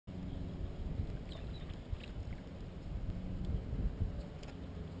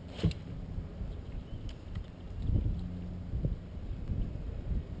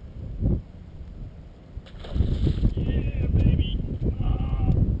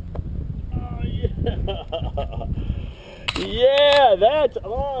Yeah, that's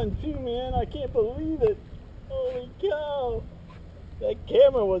on too, man. I can't believe it. Holy cow. That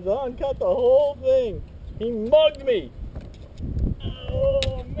camera was on, cut the whole thing. He mugged me.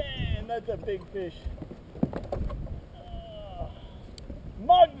 Oh, man, that's a big fish.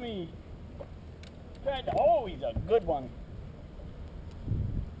 Mugged me. Oh, he's a good one.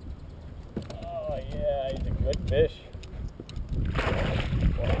 Oh, yeah, he's a good fish.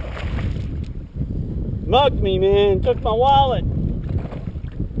 Mugged me, man. Took my wallet.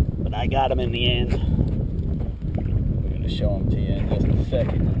 But I got him in the end. I'm going to show him to you in just a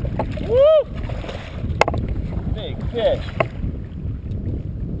second. Woo! Big fish.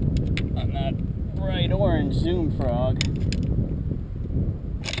 On that bright orange Zoom frog.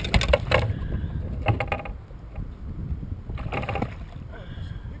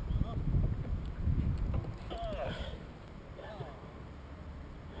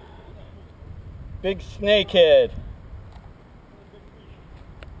 Big snakehead.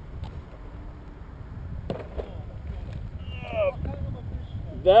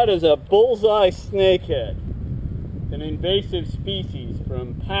 That is a bullseye snakehead. It's an invasive species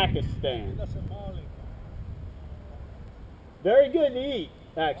from Pakistan. Very good to eat,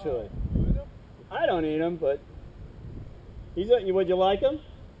 actually. I don't eat them, but would you like him?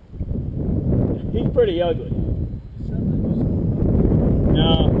 He's pretty ugly.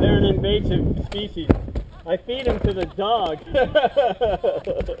 No, they're an invasive species. I feed them to the dog.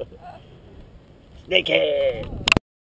 Snakehead!